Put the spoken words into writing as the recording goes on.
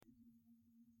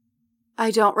I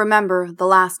don't remember the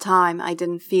last time I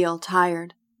didn't feel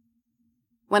tired.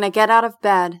 When I get out of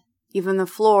bed, even the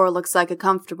floor looks like a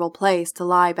comfortable place to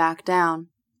lie back down.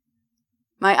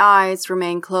 My eyes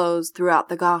remain closed throughout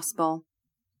the gospel.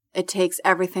 It takes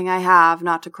everything I have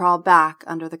not to crawl back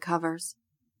under the covers.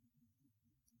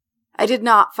 I did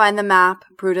not find the map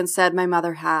Prudence said my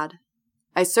mother had.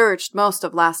 I searched most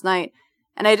of last night,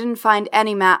 and I didn't find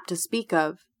any map to speak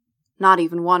of, not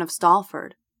even one of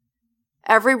Stalford.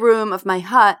 Every room of my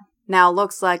hut now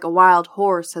looks like a wild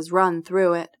horse has run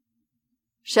through it.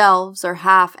 Shelves are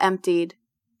half emptied,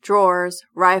 drawers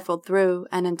rifled through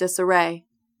and in disarray.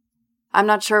 I'm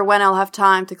not sure when I'll have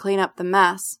time to clean up the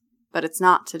mess, but it's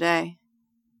not today.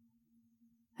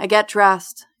 I get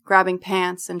dressed, grabbing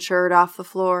pants and shirt off the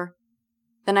floor.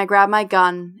 Then I grab my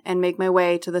gun and make my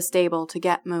way to the stable to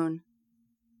get Moon.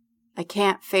 I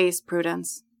can't face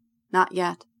Prudence. Not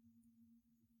yet.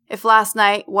 If last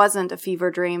night wasn't a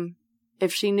fever dream,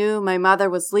 if she knew my mother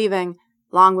was leaving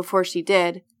long before she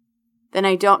did, then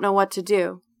I don't know what to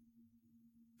do.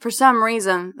 For some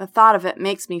reason, the thought of it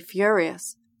makes me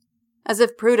furious, as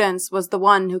if Prudence was the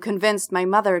one who convinced my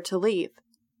mother to leave.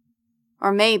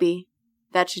 Or maybe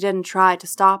that she didn't try to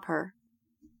stop her.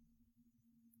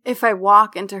 If I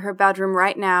walk into her bedroom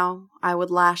right now, I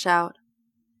would lash out,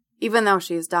 even though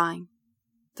she is dying,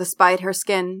 despite her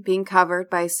skin being covered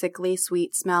by a sickly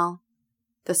sweet smell,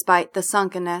 despite the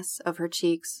sunkenness of her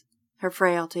cheeks, her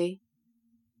frailty.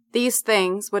 These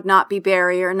things would not be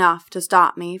barrier enough to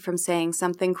stop me from saying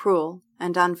something cruel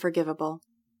and unforgivable.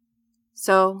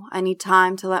 So I need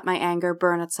time to let my anger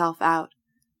burn itself out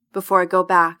before I go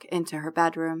back into her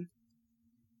bedroom.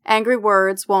 Angry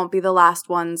words won't be the last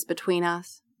ones between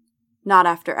us, not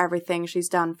after everything she's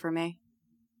done for me.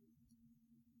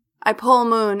 I pull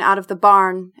Moon out of the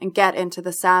barn and get into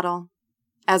the saddle.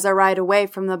 As I ride away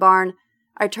from the barn,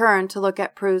 I turn to look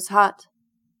at Prue's hut.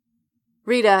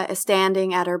 Rita is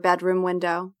standing at her bedroom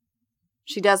window.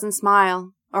 She doesn't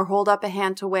smile or hold up a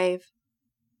hand to wave,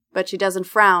 but she doesn't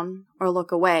frown or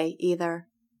look away either.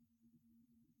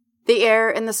 The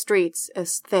air in the streets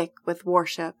is thick with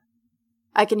worship.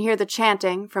 I can hear the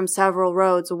chanting from several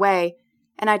roads away,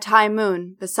 and I tie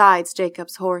Moon beside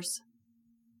Jacob's horse.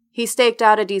 He staked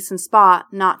out a decent spot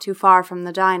not too far from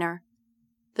the diner.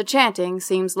 The chanting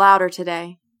seems louder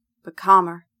today, but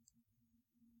calmer.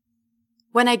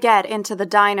 When I get into the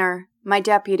diner, my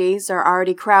deputies are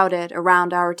already crowded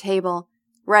around our table,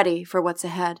 ready for what's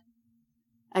ahead.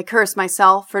 I curse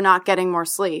myself for not getting more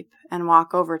sleep and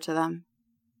walk over to them.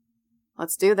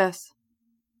 Let's do this.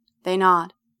 They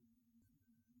nod.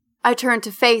 I turn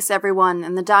to face everyone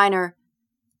in the diner,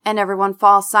 and everyone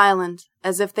falls silent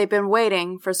as if they've been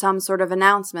waiting for some sort of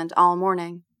announcement all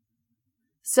morning.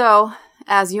 So,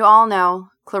 as you all know,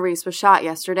 Clarice was shot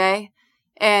yesterday,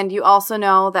 and you also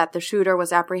know that the shooter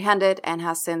was apprehended and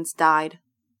has since died.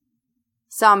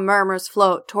 Some murmurs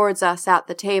float towards us at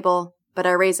the table, but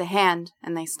I raise a hand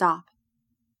and they stop.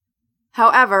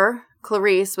 However,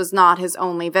 Clarice was not his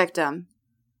only victim.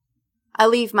 I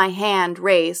leave my hand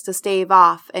raised to stave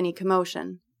off any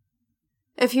commotion.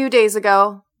 A few days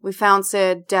ago, we found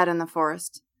Sid dead in the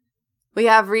forest. We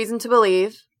have reason to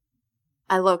believe,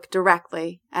 I look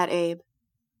directly at Abe,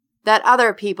 that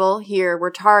other people here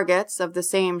were targets of the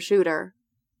same shooter.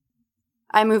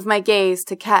 I move my gaze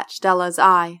to catch Della's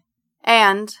eye,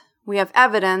 and we have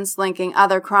evidence linking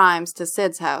other crimes to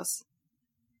Sid's house.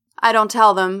 I don't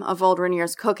tell them of old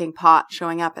Rainier's cooking pot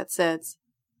showing up at Sid's.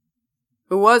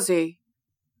 Who was he?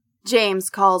 James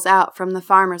calls out from the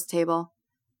farmer's table.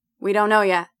 We don't know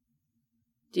yet.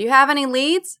 Do you have any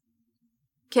leads?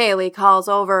 Kaylee calls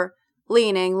over,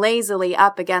 leaning lazily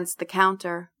up against the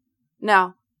counter.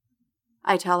 No,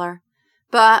 I tell her,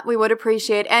 but we would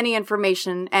appreciate any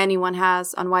information anyone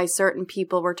has on why certain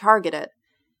people were targeted.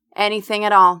 Anything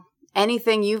at all.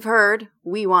 Anything you've heard,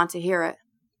 we want to hear it.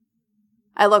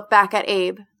 I look back at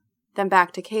Abe, then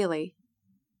back to Kaylee.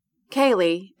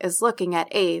 Kaylee is looking at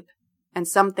Abe, and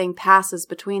something passes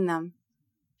between them.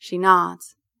 She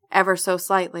nods, ever so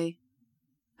slightly.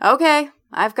 Okay,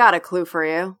 I've got a clue for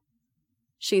you,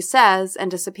 she says and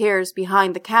disappears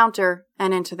behind the counter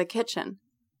and into the kitchen.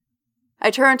 I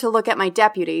turn to look at my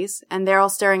deputies, and they're all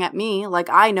staring at me like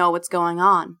I know what's going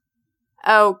on.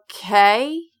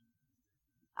 Okay?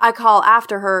 I call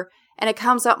after her, and it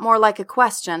comes up more like a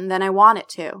question than I want it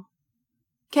to.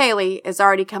 Kaylee is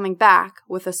already coming back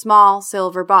with a small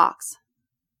silver box.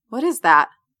 What is that?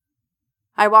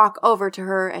 I walk over to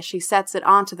her as she sets it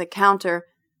onto the counter,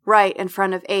 right in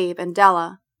front of Abe and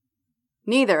Della.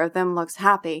 Neither of them looks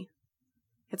happy.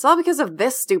 It's all because of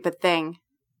this stupid thing,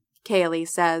 Kaylee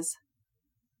says.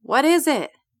 What is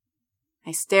it?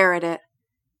 I stare at it.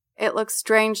 It looks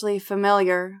strangely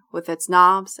familiar with its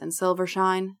knobs and silver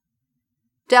shine.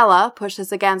 Della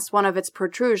pushes against one of its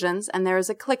protrusions and there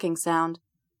is a clicking sound.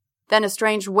 Then a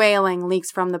strange wailing leaks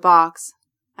from the box.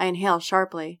 I inhale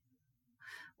sharply.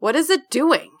 What is it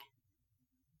doing?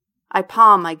 I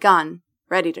palm my gun,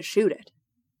 ready to shoot it.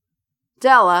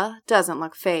 Della doesn't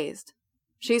look fazed.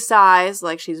 She sighs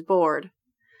like she's bored.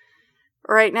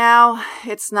 Right now,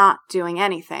 it's not doing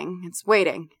anything. It's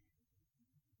waiting.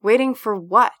 Waiting for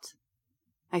what?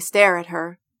 I stare at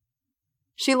her.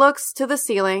 She looks to the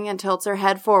ceiling and tilts her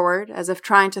head forward as if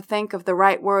trying to think of the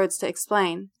right words to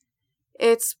explain.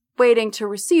 It's waiting to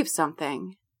receive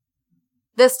something.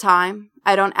 This time,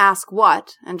 I don't ask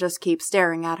what and just keep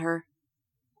staring at her.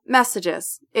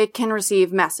 Messages. It can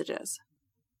receive messages.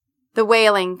 The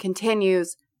wailing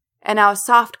continues, and now a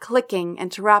soft clicking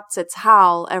interrupts its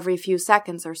howl every few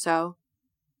seconds or so.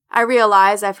 I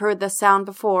realize I've heard this sound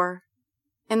before.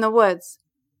 In the woods.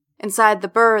 Inside the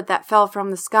bird that fell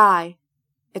from the sky.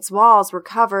 Its walls were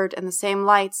covered in the same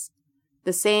lights,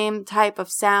 the same type of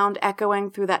sound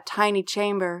echoing through that tiny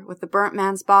chamber with the burnt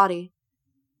man's body.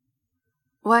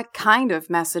 What kind of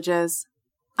messages?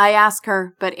 I ask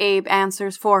her, but Abe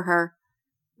answers for her.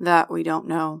 That we don't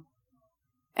know.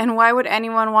 And why would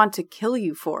anyone want to kill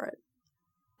you for it?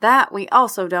 That we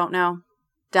also don't know,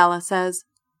 Della says.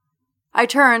 I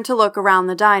turn to look around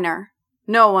the diner.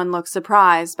 No one looks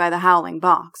surprised by the howling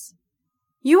box.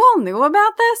 You all knew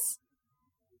about this?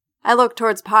 I look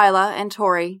towards Pila and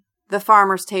Tori, the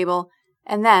farmer's table,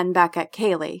 and then back at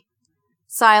Kaylee.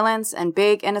 Silence and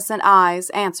big innocent eyes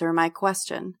answer my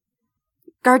question.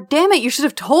 God damn it, you should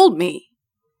have told me!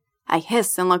 I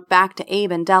hiss and look back to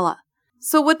Abe and Della.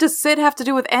 So what does Sid have to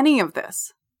do with any of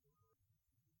this?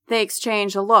 They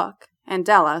exchange a look, and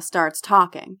Della starts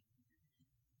talking.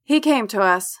 He came to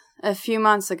us a few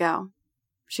months ago,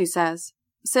 she says.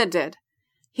 Sid did.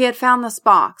 He had found this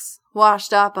box,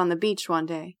 washed up on the beach one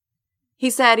day. He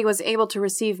said he was able to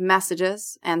receive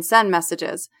messages and send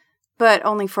messages, but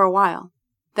only for a while.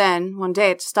 Then, one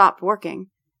day it stopped working.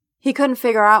 He couldn't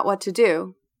figure out what to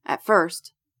do, at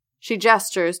first. She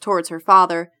gestures towards her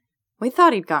father. We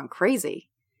thought he'd gone crazy.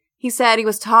 He said he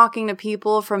was talking to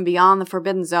people from beyond the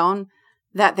Forbidden Zone,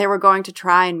 that they were going to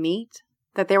try and meet,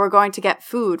 that they were going to get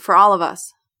food for all of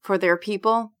us, for their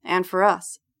people and for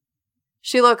us.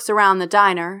 She looks around the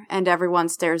diner, and everyone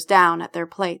stares down at their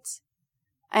plates.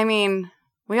 I mean,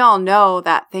 we all know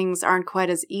that things aren't quite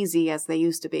as easy as they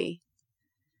used to be.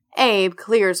 Abe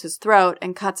clears his throat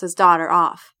and cuts his daughter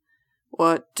off.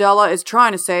 What Della is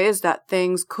trying to say is that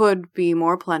things could be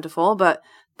more plentiful, but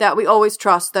that we always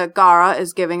trust that Gara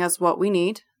is giving us what we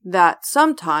need, that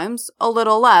sometimes a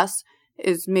little less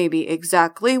is maybe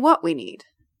exactly what we need.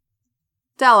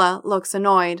 Della looks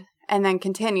annoyed, and then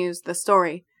continues the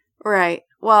story. Right,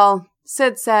 well,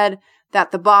 Sid said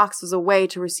that the box was a way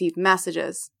to receive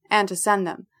messages, and to send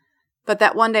them, but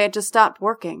that one day it just stopped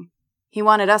working. He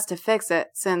wanted us to fix it,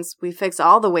 since we fix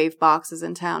all the wave boxes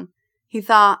in town. He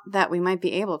thought that we might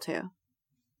be able to.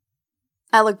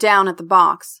 I look down at the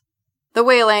box. The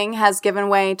wailing has given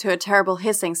way to a terrible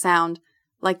hissing sound,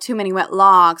 like too many wet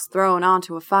logs thrown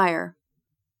onto a fire.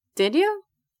 Did you?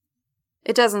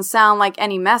 It doesn't sound like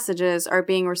any messages are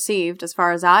being received as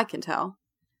far as I can tell.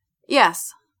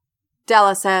 Yes,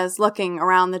 Della says, looking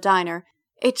around the diner.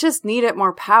 It just needed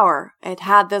more power. It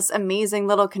had this amazing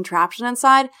little contraption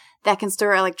inside that can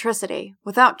stir electricity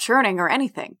without churning or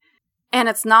anything. And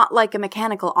it's not like a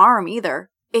mechanical arm either.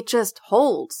 It just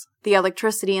holds the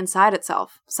electricity inside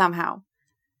itself, somehow.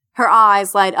 Her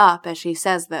eyes light up as she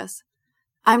says this.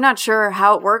 I'm not sure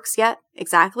how it works yet,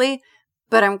 exactly,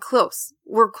 but I'm close.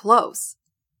 We're close.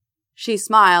 She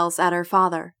smiles at her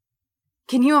father.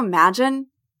 Can you imagine?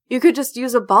 You could just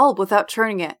use a bulb without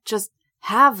turning it. Just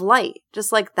have light,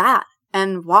 just like that,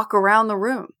 and walk around the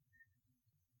room.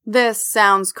 This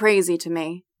sounds crazy to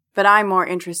me, but I'm more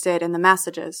interested in the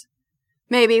messages.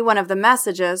 Maybe one of the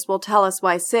messages will tell us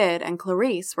why Sid and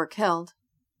Clarice were killed.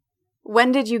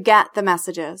 When did you get the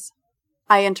messages?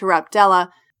 I interrupt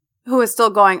Della, who is still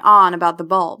going on about the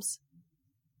bulbs.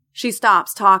 She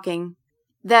stops talking,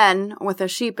 then, with a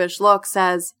sheepish look,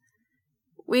 says,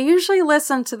 We usually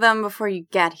listen to them before you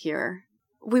get here.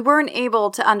 We weren't able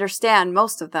to understand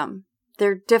most of them.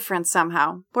 They're different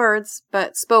somehow. Words,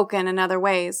 but spoken in other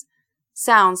ways.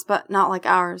 Sounds, but not like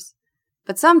ours.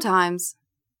 But sometimes...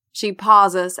 She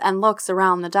pauses and looks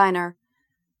around the diner.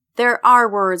 There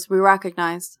are words we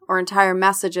recognize, or entire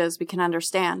messages we can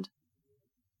understand.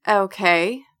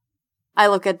 Okay. I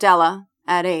look at Della,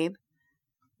 at Abe.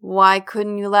 Why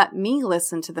couldn't you let me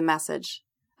listen to the message?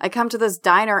 I come to this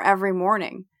diner every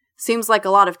morning. Seems like a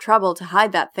lot of trouble to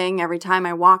hide that thing every time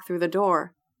I walk through the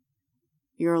door.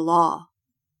 your law.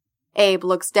 Abe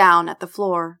looks down at the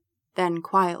floor, then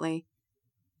quietly.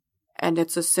 And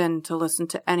it's a sin to listen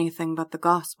to anything but the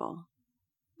gospel.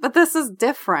 But this is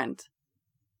different.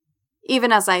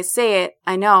 Even as I say it,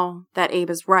 I know that Abe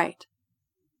is right.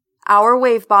 Our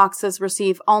wave boxes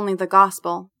receive only the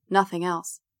gospel, nothing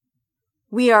else.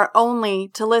 We are only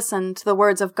to listen to the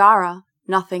words of Gara,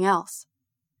 nothing else.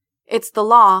 It's the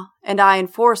law, and I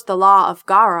enforce the law of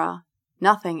Gara,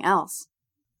 nothing else.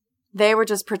 They were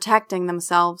just protecting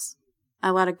themselves. I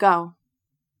let it go.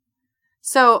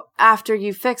 So, after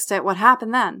you fixed it, what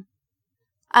happened then?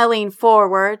 I lean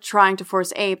forward, trying to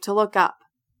force Abe to look up.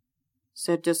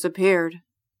 Sid disappeared.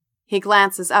 He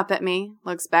glances up at me,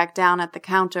 looks back down at the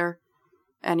counter,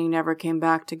 and he never came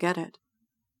back to get it.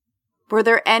 Were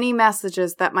there any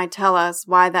messages that might tell us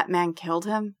why that man killed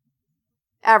him?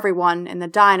 Everyone in the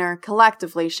diner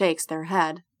collectively shakes their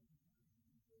head.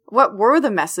 What were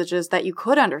the messages that you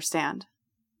could understand?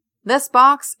 This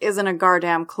box isn't a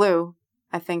goddamn clue,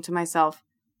 I think to myself.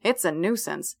 It's a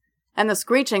nuisance, and the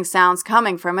screeching sounds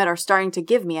coming from it are starting to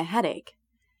give me a headache.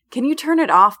 Can you turn it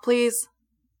off, please?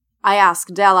 I ask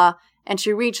Della, and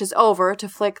she reaches over to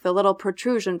flick the little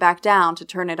protrusion back down to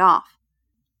turn it off.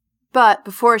 But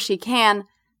before she can,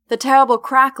 the terrible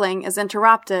crackling is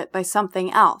interrupted by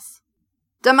something else.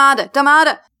 Damada!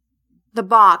 Damada! The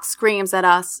box screams at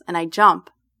us, and I jump.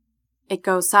 It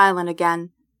goes silent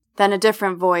again. Then a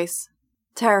different voice,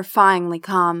 terrifyingly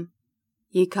calm.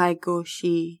 Yikai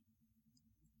goshi.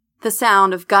 The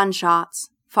sound of gunshots,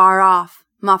 far off,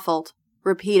 muffled,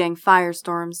 repeating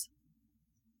firestorms.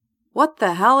 What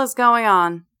the hell is going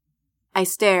on? I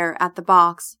stare at the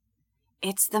box.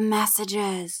 It's the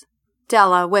messages,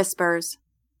 Della whispers.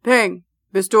 Ping,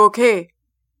 bist du okay?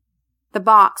 The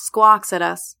box squawks at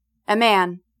us. A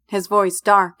man, his voice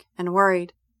dark and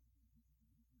worried.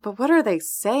 But what are they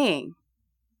saying?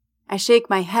 I shake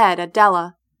my head at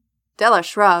Della. Della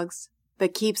shrugs,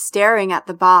 but keeps staring at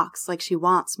the box like she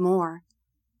wants more.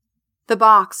 The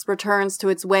box returns to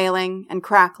its wailing and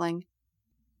crackling.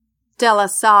 Della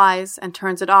sighs and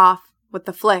turns it off with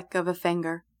the flick of a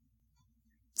finger.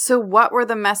 So what were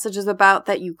the messages about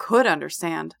that you could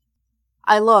understand?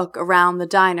 I look around the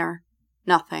diner.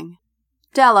 Nothing.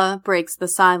 Della breaks the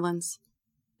silence.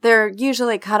 They're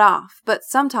usually cut off, but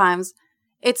sometimes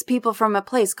it's people from a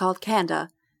place called Kanda.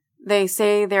 They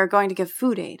say they're going to give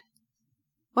food aid.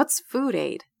 What's food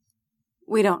aid?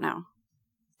 We don't know.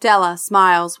 Della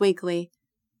smiles weakly.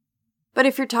 But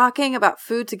if you're talking about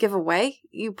food to give away,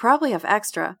 you probably have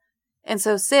extra. And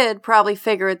so Sid probably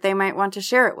figured they might want to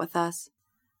share it with us.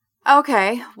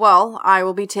 Okay, well, I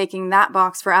will be taking that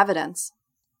box for evidence.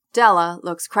 Della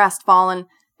looks crestfallen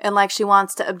and like she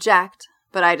wants to object,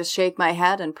 but I just shake my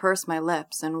head and purse my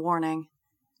lips in warning.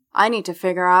 I need to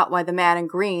figure out why the man in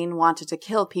green wanted to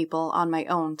kill people on my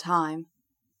own time.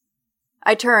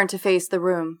 I turn to face the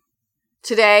room.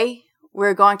 Today,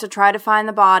 we're going to try to find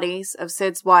the bodies of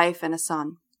Sid's wife and a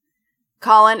son.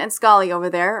 Colin and Scully over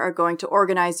there are going to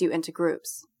organize you into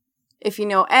groups. If you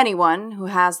know anyone who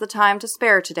has the time to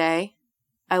spare today,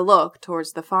 I look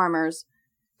towards the farmers,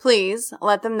 please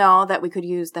let them know that we could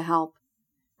use the help.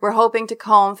 We're hoping to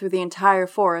comb through the entire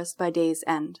forest by day's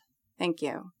end. Thank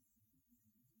you.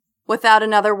 Without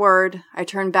another word, I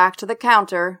turn back to the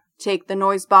counter, take the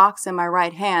noise box in my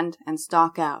right hand, and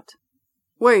stalk out.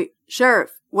 Wait,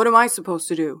 Sheriff, what am I supposed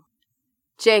to do?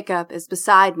 Jacob is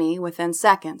beside me within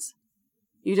seconds.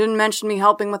 You didn't mention me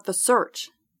helping with the search.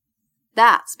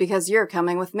 That's because you're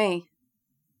coming with me.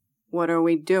 What are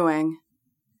we doing?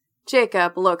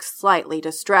 Jacob looks slightly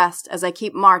distressed as I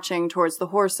keep marching towards the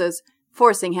horses,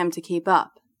 forcing him to keep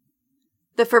up.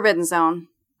 The Forbidden Zone.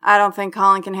 I don't think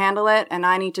Colin can handle it, and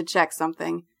I need to check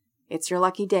something. It's your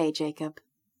lucky day, Jacob.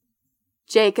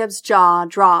 Jacob's jaw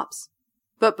drops.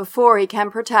 But before he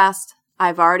can protest,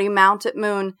 I've already mounted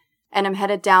Moon and am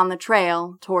headed down the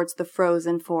trail towards the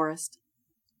frozen forest.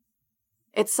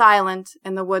 It's silent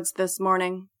in the woods this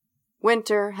morning.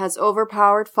 Winter has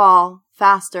overpowered fall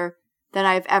faster than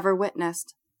I have ever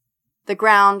witnessed. The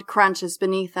ground crunches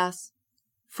beneath us.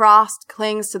 Frost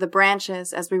clings to the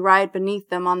branches as we ride beneath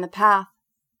them on the path.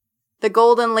 The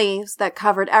golden leaves that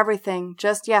covered everything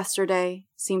just yesterday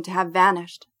seem to have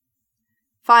vanished.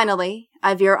 Finally,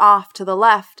 I veer off to the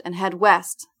left and head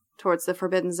west towards the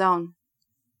Forbidden Zone.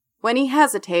 When he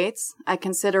hesitates, I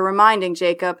consider reminding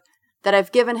Jacob that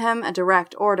I've given him a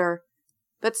direct order,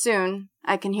 but soon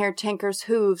I can hear Tinker's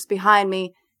hooves behind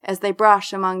me as they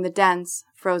brush among the dense,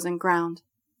 frozen ground.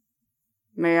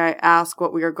 May I ask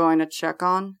what we are going to check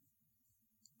on?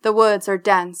 The woods are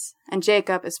dense, and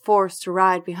Jacob is forced to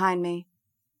ride behind me.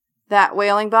 That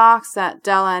whaling box that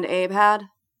Della and Abe had?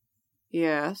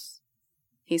 Yes.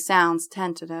 He sounds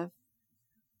tentative.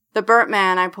 The burnt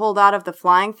man I pulled out of the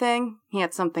flying thing, he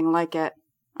had something like it.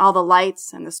 All the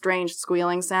lights and the strange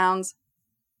squealing sounds.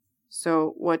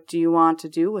 So what do you want to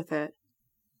do with it?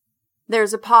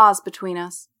 There's a pause between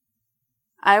us.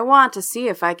 I want to see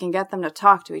if I can get them to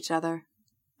talk to each other,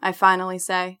 I finally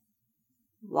say.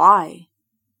 Why?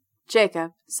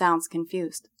 Jacob sounds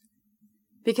confused.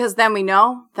 Because then we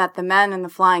know that the men and the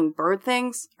flying bird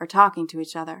things are talking to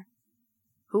each other.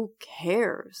 Who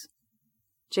cares?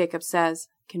 Jacob says,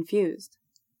 confused.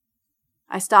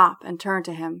 I stop and turn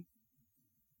to him.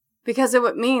 Because it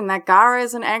would mean that Gara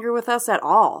isn't angry with us at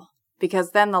all.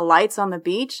 Because then the lights on the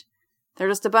beach, they're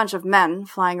just a bunch of men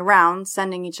flying around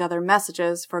sending each other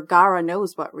messages for Gara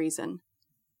knows what reason.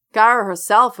 Gara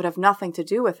herself would have nothing to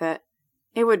do with it.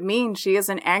 It would mean she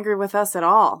isn't angry with us at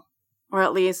all. Or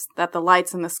at least that the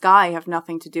lights in the sky have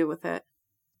nothing to do with it.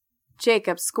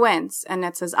 Jacob squints and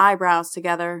knits his eyebrows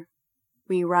together.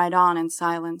 We ride on in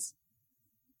silence.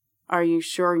 Are you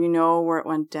sure you know where it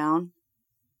went down?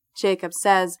 Jacob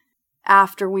says,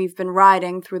 after we've been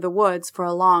riding through the woods for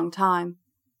a long time.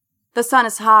 The sun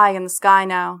is high in the sky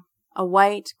now. A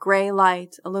white, gray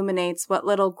light illuminates what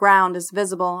little ground is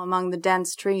visible among the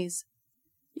dense trees.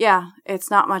 Yeah,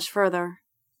 it's not much further.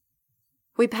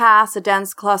 We pass a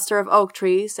dense cluster of oak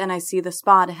trees, and I see the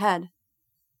spot ahead.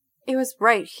 It was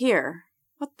right here.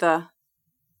 What the?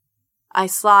 I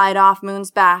slide off Moon's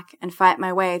back and fight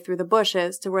my way through the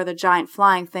bushes to where the giant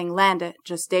flying thing landed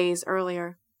just days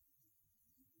earlier.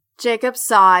 Jacob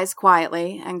sighs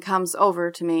quietly and comes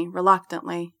over to me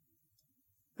reluctantly.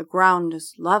 The ground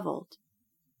is leveled,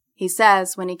 he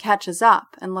says when he catches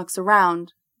up and looks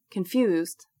around,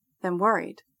 confused, then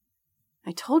worried.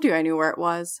 I told you I knew where it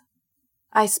was.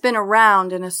 I spin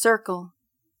around in a circle.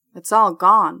 It's all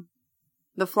gone.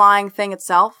 The flying thing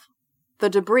itself, the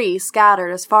debris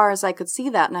scattered as far as I could see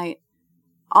that night,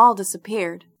 all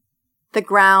disappeared. The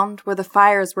ground where the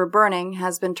fires were burning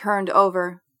has been turned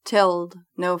over, tilled,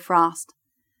 no frost,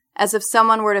 as if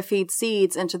someone were to feed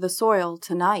seeds into the soil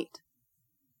tonight.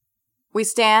 We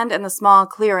stand in the small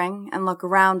clearing and look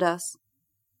around us.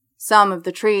 Some of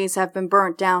the trees have been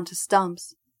burnt down to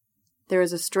stumps. There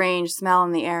is a strange smell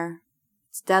in the air.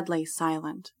 It's deadly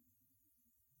silent.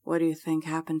 What do you think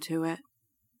happened to it?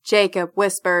 Jacob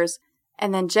whispers,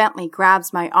 and then gently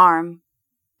grabs my arm.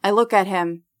 I look at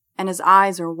him, and his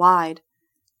eyes are wide.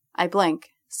 I blink,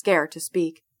 scared to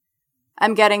speak.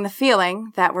 I'm getting the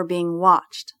feeling that we're being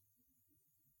watched.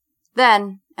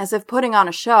 Then, as if putting on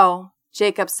a show,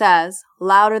 Jacob says,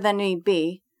 louder than need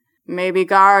be, maybe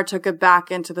Gara took it back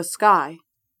into the sky.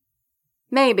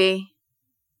 Maybe,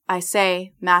 I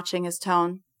say, matching his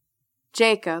tone.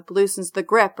 Jacob loosens the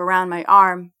grip around my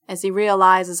arm as he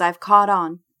realizes I've caught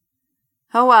on.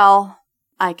 Oh well,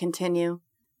 I continue.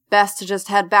 Best to just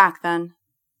head back then.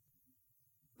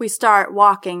 We start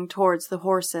walking towards the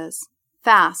horses.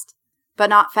 Fast, but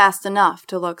not fast enough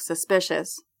to look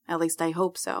suspicious. At least I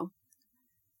hope so.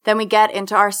 Then we get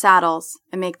into our saddles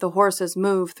and make the horses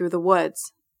move through the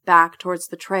woods, back towards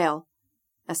the trail,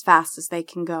 as fast as they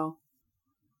can go.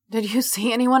 Did you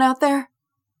see anyone out there?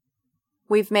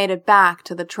 We've made it back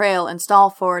to the trail in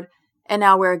Stallford, and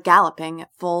now we're galloping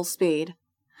at full speed.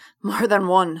 More than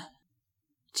one.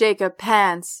 Jacob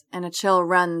pants, and a chill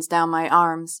runs down my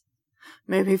arms.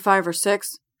 Maybe 5 or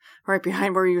 6, right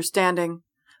behind where you're standing.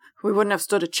 We wouldn't have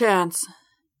stood a chance.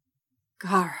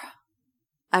 Gara,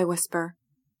 I whisper.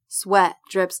 Sweat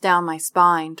drips down my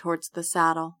spine towards the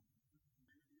saddle.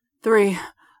 3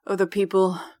 of the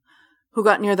people who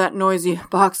got near that noisy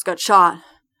box got shot.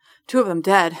 2 of them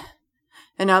dead.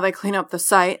 And now they clean up the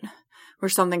site where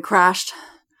something crashed.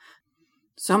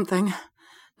 Something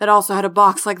that also had a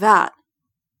box like that.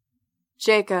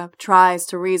 Jacob tries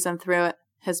to reason through it,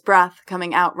 his breath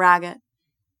coming out ragged.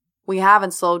 We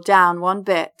haven't slowed down one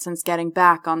bit since getting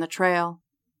back on the trail.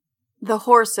 The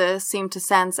horses seem to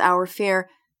sense our fear,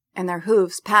 and their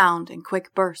hooves pound in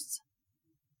quick bursts.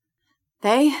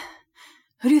 They?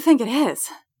 Who do you think it is?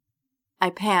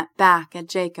 I pant back at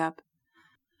Jacob.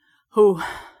 Who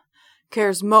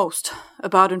cares most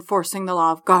about enforcing the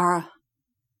law of Gara?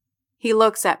 He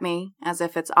looks at me as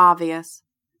if it's obvious.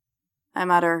 I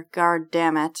mutter, "God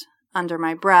damn it," under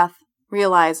my breath,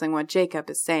 realizing what Jacob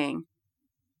is saying.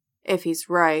 If he's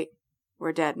right,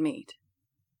 we're dead meat.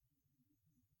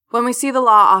 When we see the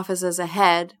law offices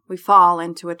ahead, we fall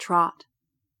into a trot.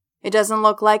 It doesn't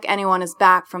look like anyone is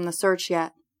back from the search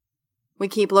yet. We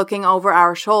keep looking over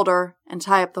our shoulder and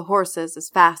tie up the horses as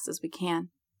fast as we can.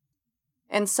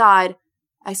 Inside,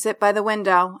 I sit by the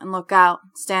window and look out,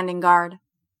 standing guard.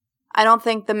 I don't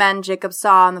think the men Jacob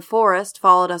saw in the forest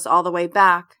followed us all the way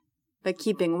back. but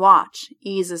keeping watch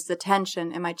eases the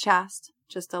tension in my chest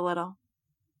just a little.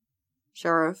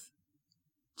 Sheriff?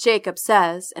 Jacob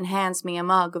says and hands me a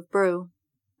mug of brew.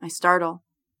 I startle.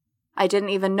 I didn't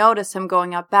even notice him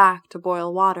going up back to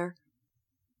boil water.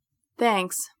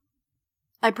 Thanks.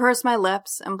 I purse my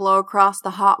lips and blow across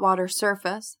the hot water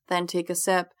surface, then take a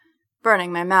sip,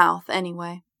 burning my mouth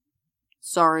anyway.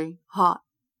 Sorry, hot.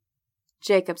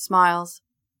 Jacob smiles.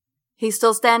 He's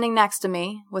still standing next to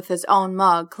me, with his own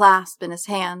mug clasped in his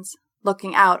hands,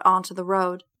 looking out onto the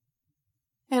road.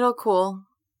 It'll cool.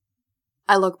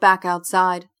 I look back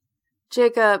outside.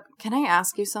 Jacob, can I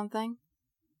ask you something?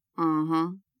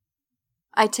 Mm-hmm.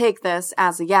 I take this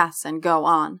as a yes and go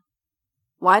on.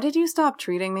 Why did you stop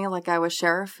treating me like I was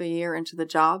sheriff a year into the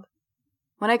job?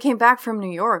 When I came back from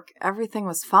New York, everything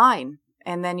was fine,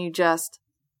 and then you just...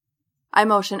 I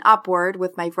motion upward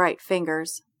with my right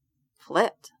fingers.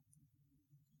 Flipped.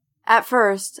 At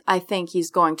first, I think he's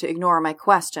going to ignore my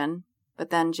question, but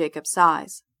then Jacob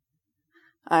sighs.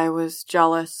 I was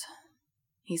jealous,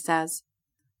 he says.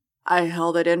 I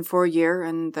held it in for a year,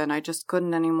 and then I just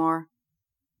couldn't anymore.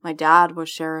 My dad was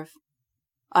sheriff.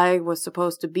 I was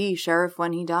supposed to be sheriff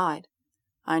when he died.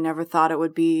 I never thought it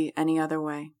would be any other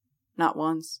way. Not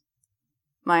once.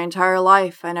 My entire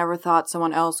life, I never thought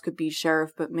someone else could be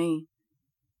sheriff but me.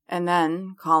 And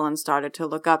then Colin started to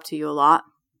look up to you a lot.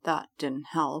 That didn't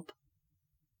help.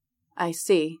 I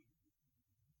see.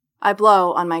 I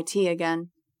blow on my tea again.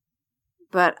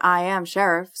 But I am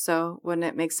sheriff, so wouldn't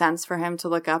it make sense for him to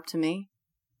look up to me?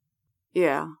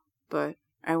 Yeah, but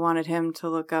I wanted him to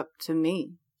look up to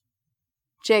me.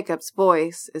 Jacob's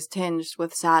voice is tinged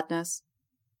with sadness.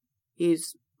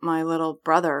 He's my little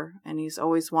brother, and he's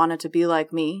always wanted to be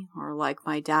like me, or like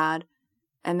my dad.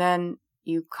 And then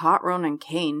you caught Ronan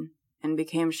Kane, and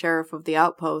became sheriff of the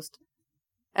outpost.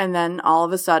 And then, all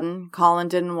of a sudden, Colin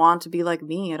didn't want to be like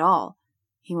me at all.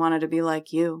 He wanted to be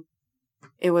like you.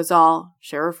 It was all,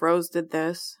 Sheriff Rose did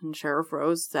this, and Sheriff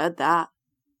Rose said that.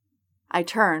 I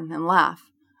turn and laugh.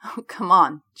 Oh, come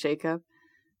on, Jacob.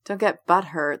 Don't get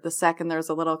butthurt the second there's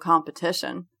a little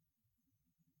competition.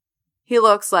 He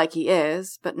looks like he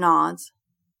is, but nods.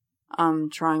 I'm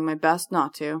trying my best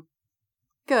not to.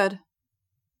 Good.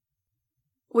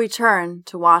 We turn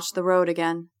to watch the road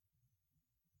again.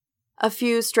 A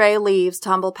few stray leaves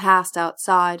tumble past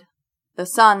outside. The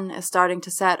sun is starting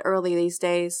to set early these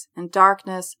days, and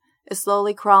darkness is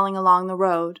slowly crawling along the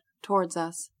road towards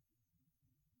us.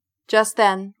 Just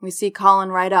then, we see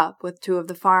Colin ride up with two of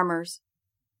the farmers.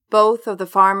 Both of the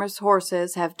farmers'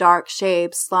 horses have dark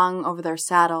shades slung over their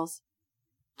saddles.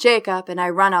 Jacob and I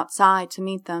run outside to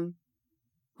meet them.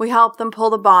 We help them pull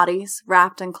the bodies,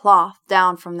 wrapped in cloth,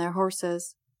 down from their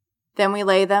horses. Then we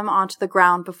lay them onto the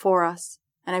ground before us,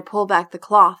 and I pull back the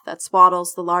cloth that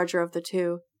swaddles the larger of the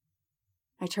two.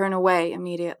 I turn away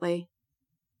immediately.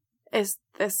 Is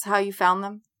this how you found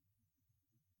them?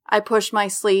 I push my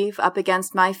sleeve up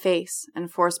against my face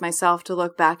and force myself to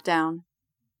look back down.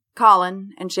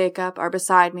 Colin and Jacob are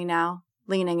beside me now,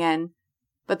 leaning in,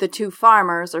 but the two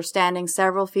farmers are standing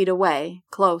several feet away,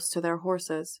 close to their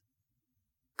horses.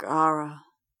 Gara,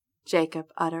 Jacob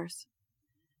utters.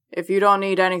 If you don't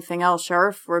need anything else,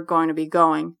 Sheriff, we're going to be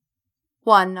going.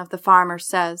 One of the farmers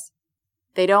says.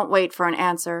 They don't wait for an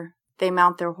answer. They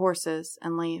mount their horses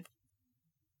and leave.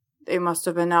 They must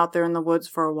have been out there in the woods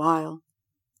for a while,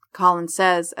 Colin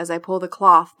says as I pull the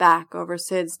cloth back over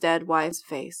Sid's dead wife's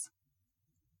face.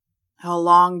 How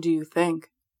long do you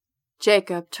think?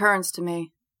 Jacob turns to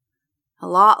me. A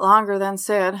lot longer than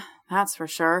Sid, that's for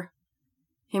sure.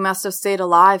 He must have stayed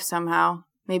alive somehow.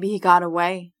 Maybe he got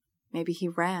away. Maybe he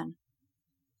ran.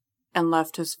 And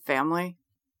left his family?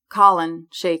 Colin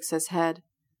shakes his head.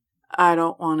 I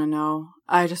don't want to know.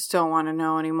 I just don't want to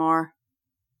know anymore.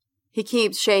 He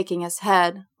keeps shaking his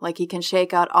head like he can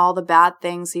shake out all the bad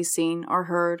things he's seen or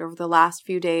heard over the last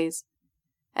few days,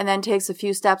 and then takes a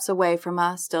few steps away from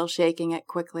us, still shaking it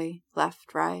quickly,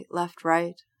 left,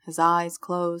 right, his eyes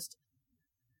closed.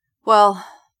 Well,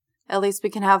 at least we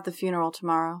can have the funeral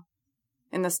tomorrow.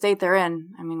 In the state they're in,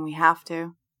 we have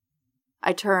to.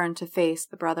 I turn to face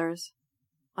the brothers.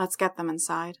 Let's get them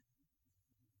inside.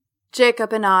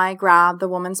 Jacob and I grab the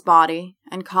woman's body,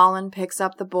 and Colin picks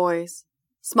up the boy's,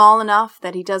 small enough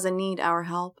that he doesn't need our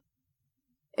help.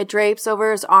 It drapes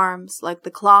over his arms like the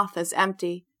cloth is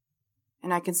empty,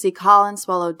 and I can see Colin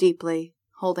swallow deeply,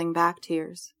 holding back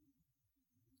tears.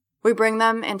 We bring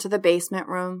them into the basement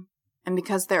room, and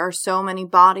because there are so many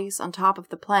bodies on top of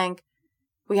the plank,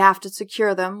 we have to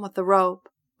secure them with the rope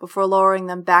before lowering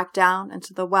them back down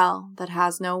into the well that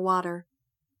has no water.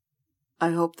 I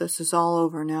hope this is all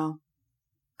over now,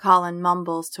 Colin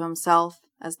mumbles to himself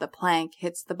as the plank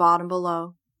hits the bottom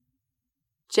below.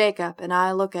 Jacob and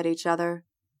I look at each other.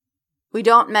 We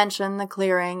don't mention the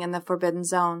clearing in the Forbidden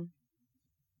Zone.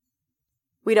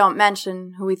 We don't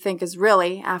mention who we think is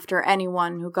really after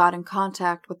anyone who got in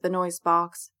contact with the noise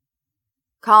box.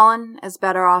 Colin is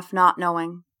better off not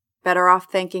knowing, better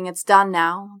off thinking it's done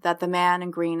now that the man in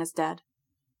green is dead.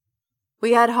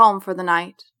 We head home for the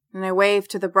night, and I wave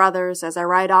to the brothers as I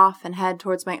ride off and head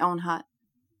towards my own hut,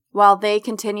 while they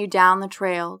continue down the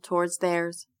trail towards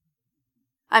theirs.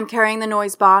 I'm carrying the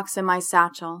noise box in my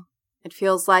satchel. It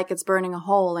feels like it's burning a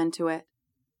hole into it.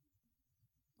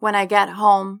 When I get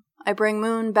home, I bring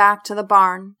Moon back to the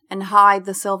barn and hide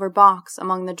the silver box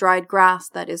among the dried grass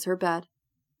that is her bed.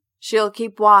 She'll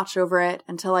keep watch over it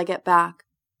until I get back.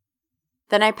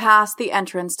 Then I pass the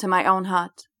entrance to my own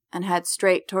hut and head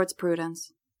straight towards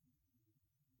Prudence.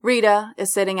 Rita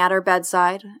is sitting at her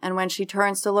bedside, and when she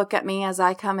turns to look at me as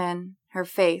I come in, her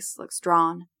face looks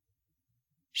drawn.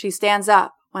 She stands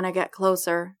up when I get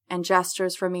closer and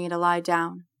gestures for me to lie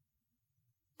down.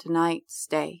 "Tonight,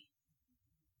 stay,"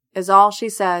 is all she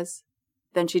says.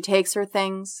 Then she takes her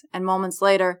things, and moments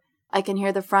later, I can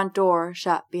hear the front door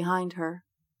shut behind her.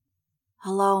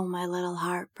 "Hello, my little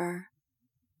Harper,"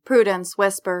 Prudence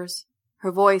whispers.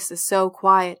 Her voice is so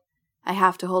quiet, I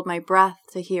have to hold my breath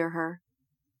to hear her.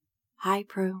 "Hi,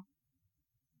 Prue,"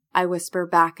 I whisper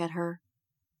back at her.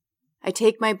 I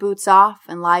take my boots off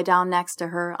and lie down next to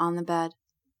her on the bed.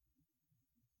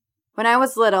 When I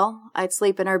was little, I'd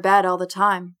sleep in her bed all the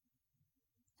time.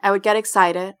 I would get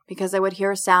excited because I would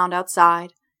hear a sound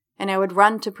outside, and I would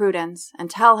run to Prudence and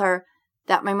tell her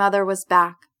that my mother was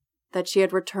back, that she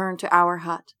had returned to our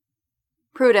hut.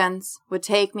 Prudence would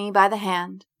take me by the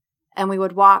hand, and we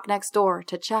would walk next door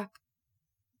to check.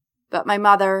 But my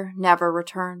mother never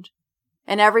returned,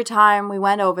 and every time we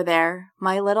went over there,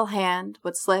 my little hand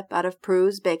would slip out of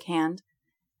Prue's big hand,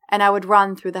 and I would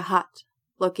run through the hut,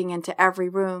 looking into every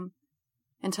room,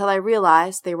 until I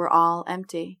realized they were all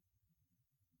empty.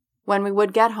 When we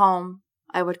would get home,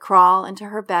 I would crawl into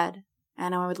her bed,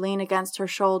 and I would lean against her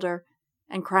shoulder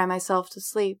and cry myself to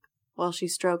sleep while she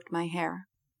stroked my hair.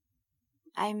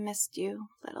 "I missed you,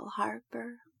 little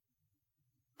Harper,"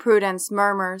 Prudence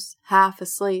murmurs, half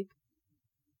asleep.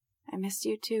 "I missed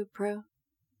you too, Prue."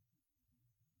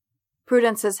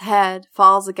 Prudence's head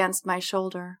falls against my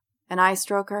shoulder, and I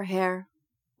stroke her hair,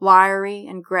 wiry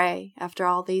and gray after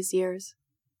all these years.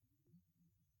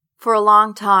 For a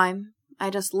long time, I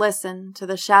just listen to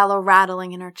the shallow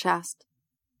rattling in her chest.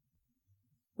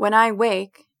 When I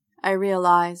wake, I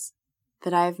realize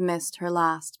that I have missed her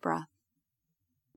last breath.